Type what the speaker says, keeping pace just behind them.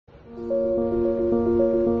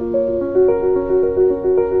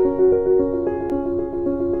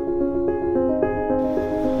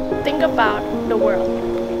Think about the world.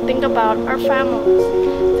 Think about our families.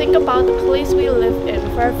 Think about the place we live in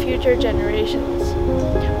for our future generations.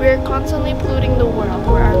 We are constantly polluting the world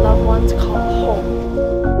where our loved ones call home.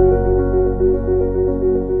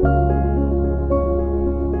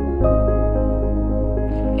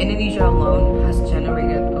 Indonesia alone has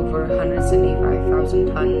generated over 175,000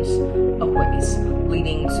 tons of waste,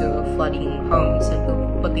 leading to flooding homes and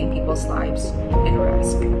putting people's lives in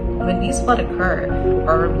risk. When these floods occur,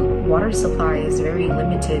 our water supply is very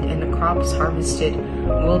limited and the crops harvested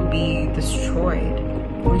will be destroyed,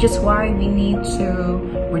 which is why we need to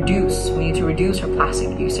reduce our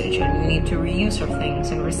plastic usage, and we need to reuse our things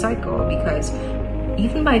and recycle, because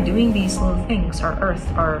even by doing these little things, our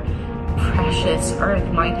precious earth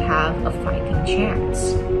might have a fighting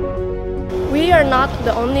chance. We are not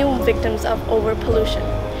the only victims of overpollution.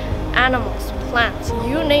 Animals, plants,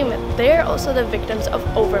 you name it, they are also the victims of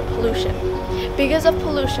overpollution. Because of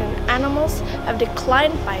pollution, animals have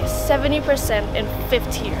declined by 70% in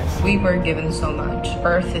 50 years. We were given so much.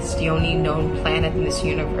 Earth is the only known planet in this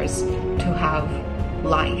universe to have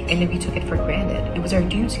life, and we took it for granted. It was our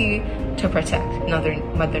duty to protect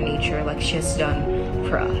Mother Nature like she has done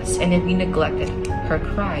for us, and then we neglected her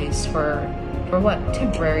cries for what?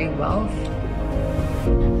 Temporary wealth?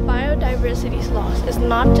 Biodiversity's loss is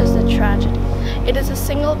not just a tragedy. It is a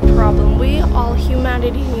single problem all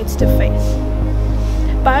humanity needs to face.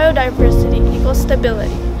 Biodiversity equals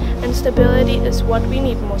stability, and stability is what we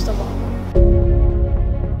need most of all.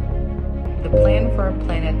 The plan for our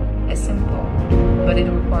planet is simple, but it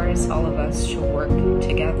requires all of us to work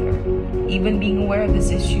together. Even being aware of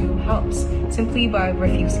this issue helps. Simply by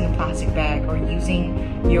refusing a plastic bag or using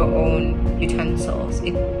your own utensils,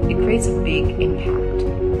 it creates a big impact.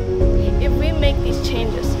 If we make these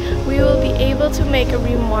changes, we will be able to make a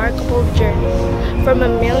remarkable journey from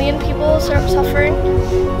 1 million people suffering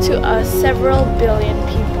to several billion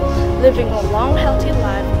people living a long, healthy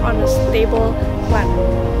life on a stable planet.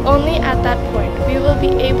 Only at that point we will be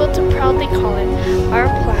able to proudly call it our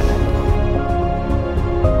planet.